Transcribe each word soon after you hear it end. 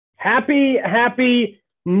Happy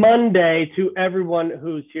Monday to everyone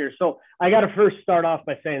who's here. So I got to first start off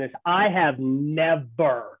by saying this. I have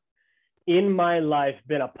never in my life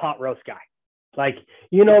been a pot roast guy. Like,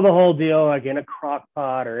 you know, the whole deal, like in a crock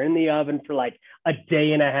pot or in the oven for like a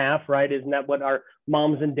day and a half, right? Isn't that what our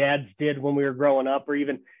moms and dads did when we were growing up, or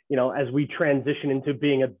even, you know, as we transition into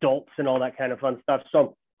being adults and all that kind of fun stuff.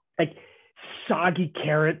 So like soggy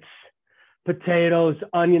carrots, potatoes,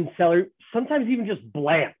 onion, celery, sometimes even just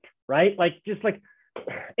bland, right? Like just like,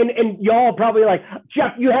 and y'all probably like,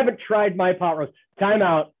 Jeff, you haven't tried my pot roast. Time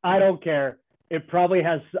out. I don't care. It probably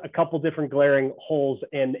has a couple different glaring holes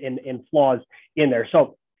and flaws in there.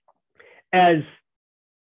 So as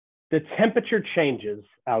the temperature changes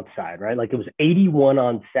outside, right? Like it was 81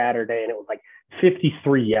 on Saturday and it was like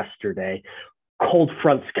 53 yesterday. Cold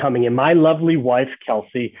fronts coming in. My lovely wife,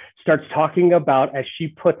 Kelsey, starts talking about, as she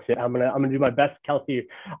puts it, I'm gonna do my best, Kelsey,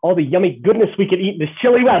 all the yummy goodness we could eat in this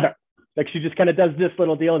chilly weather. Like she just kind of does this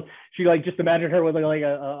little deal, and she like just imagine her with like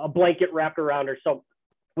a blanket wrapped around her. So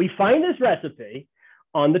we find this recipe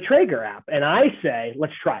on the Traeger app, and I say,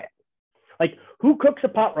 let's try it. Like, who cooks a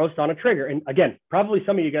pot roast on a Traeger? And again, probably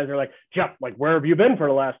some of you guys are like, Jeff, like, where have you been for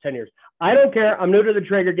the last 10 years? I don't care. I'm new to the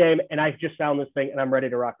Traeger game, and I've just found this thing, and I'm ready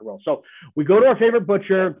to rock and roll. So we go to our favorite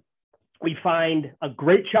butcher. We find a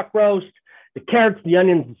great chuck roast, the carrots, the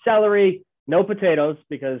onions, the celery, no potatoes,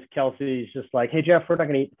 because Kelsey's just like, hey, Jeff, we're not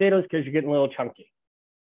going to eat potatoes because you're getting a little chunky.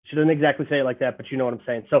 She doesn't exactly say it like that, but you know what I'm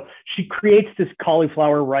saying. So she creates this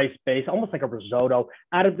cauliflower rice base, almost like a risotto,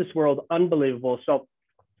 out of this world, unbelievable. So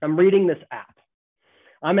I'm reading this app.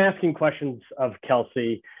 I'm asking questions of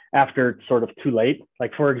Kelsey after it's sort of too late.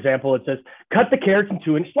 Like, for example, it says, cut the carrots in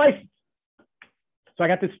 2-inch slices. So I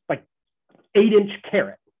got this like 8-inch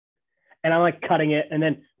carrot, and I'm like cutting it and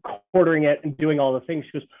then quartering it and doing all the things.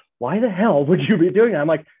 She goes, why the hell would you be doing that? I'm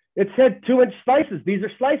like, it said 2-inch slices. These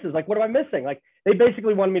are slices. Like, what am I missing? Like, they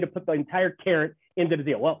basically wanted me to put the entire carrot into the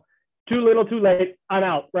deal. Well, too little, too late. I'm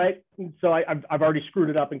out, right? And so I've already screwed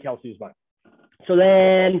it up in Kelsey's mind. So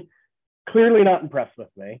then, clearly not impressed with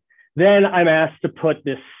me. Then I'm asked to put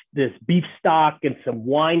this beef stock and some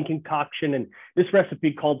wine concoction, and this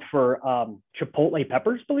recipe called for chipotle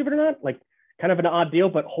peppers, believe it or not. Like, kind of an odd deal,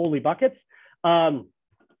 but holy buckets.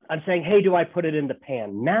 I'm saying, hey, do I put it in the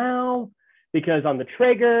pan now? Because on the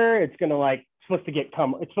Traeger, it's gonna like supposed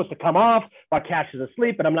to come off while Cash is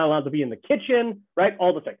asleep, and I'm not allowed to be in the kitchen, right?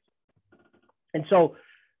 All the things. And so,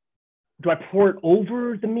 do I pour it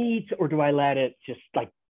over the meat, or do I let it just like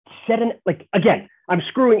set in? Like, again, I'm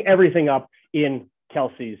screwing everything up in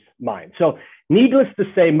Kelsey's mind. So, needless to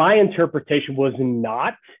say, my interpretation was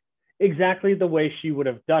not exactly the way she would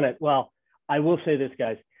have done it. Well, I will say this,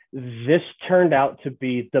 guys. This turned out to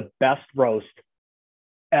be the best roast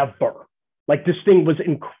ever. Like, this thing was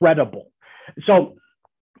incredible. So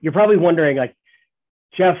you're probably wondering, like,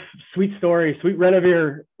 Jeff, sweet story, sweet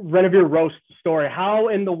Renevier roast story. How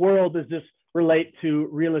in the world does this relate to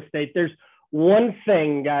real estate? There's one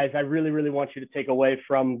thing, guys, I really, really want you to take away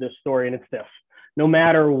from this story, and it's this. No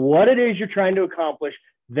matter what it is you're trying to accomplish,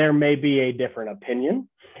 there may be a different opinion,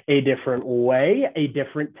 a different way, a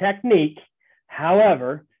different technique.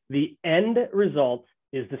 However, the end result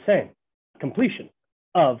is the same: completion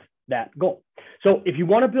of that goal. So if you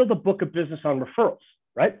want to build a book of business on referrals,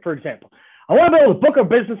 right? For example, I want to build a book of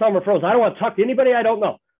business on referrals. I don't want to talk to anybody I don't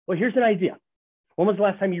know. Well, here's an idea. When was the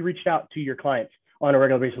last time you reached out to your clients on a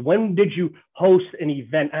regular basis? When did you host an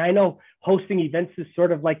event? And I know hosting events is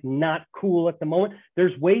sort of like not cool at the moment.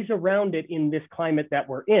 There's ways around it in this climate that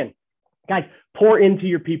we're in. Guys, pour into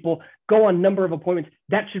your people, go on a number of appointments.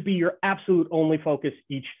 That should be your absolute only focus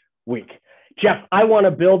each week. Jeff, I want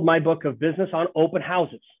to build my book of business on open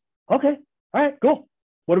houses. Okay. All right, cool.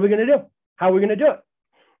 What are we going to do? How are we going to do it?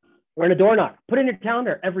 We're going to door knock. Put in your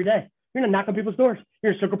calendar every day. You're going to knock on people's doors.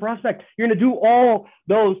 You're going to circle prospect. You're going to do all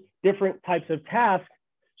those different types of tasks.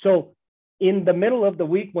 So in the middle of the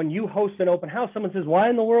week, when you host an open house, someone says, why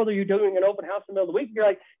in the world are you doing an open house in the middle of the week? You're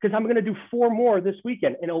like, because I'm going to do 4 more this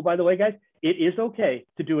weekend. And oh, by the way, guys, it is okay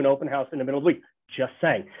to do an open house in the middle of the week. Just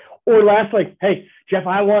saying. Or lastly, hey, Jeff,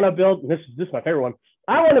 I want to build, this is my favorite one.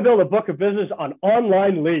 I want to build a book of business on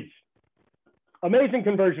online leads. Amazing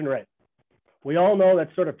conversion rate. We all know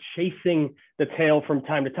that's sort of chasing the tail from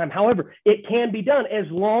time to time. However, it can be done as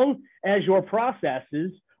long as your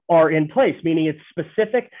processes are in place, meaning it's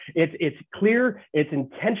specific, it's clear, it's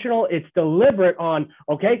intentional, it's deliberate on,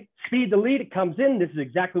 okay, speed the lead, it comes in. This is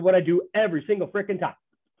exactly what I do every single freaking time.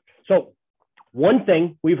 So one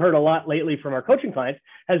thing we've heard a lot lately from our coaching clients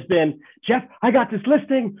has been, Jeff, I got this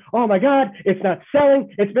listing. Oh my God, it's not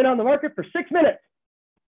selling. It's been on the market for 6 minutes,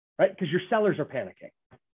 right? Because your sellers are panicking,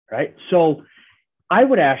 right? So I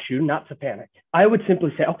would ask you not to panic. I would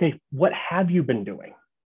simply say, okay, what have you been doing?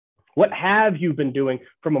 What have you been doing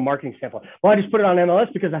from a marketing standpoint? Well, I just put it on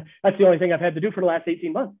MLS because that's the only thing I've had to do for the last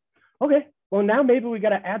 18 months. Okay, well, now maybe we got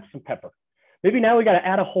to add some pepper. Maybe now we got to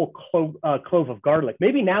add a whole clove of garlic.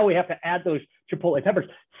 Maybe now we have to add those chipotle peppers.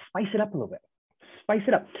 Spice it up a little bit. Spice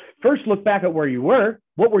it up. First, look back at where you were.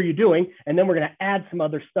 What were you doing? And then we're going to add some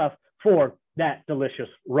other stuff for that delicious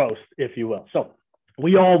roast, if you will. So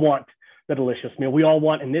we all want the delicious meal. We all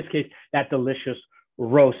want, in this case, that delicious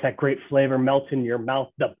roast, that great flavor melts in your mouth,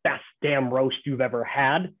 the best damn roast you've ever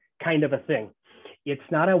had kind of a thing. It's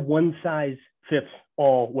not a one size fits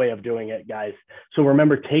all way of doing it, guys. So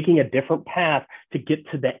remember, taking a different path to get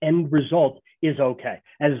to the end result is okay.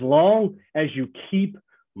 As long as you keep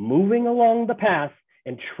moving along the path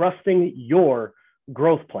and trusting your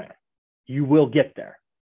growth plan, you will get there.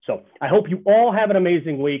 So I hope you all have an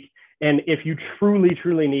amazing week. And if you truly,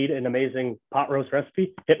 truly need an amazing pot roast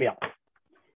recipe, hit me up.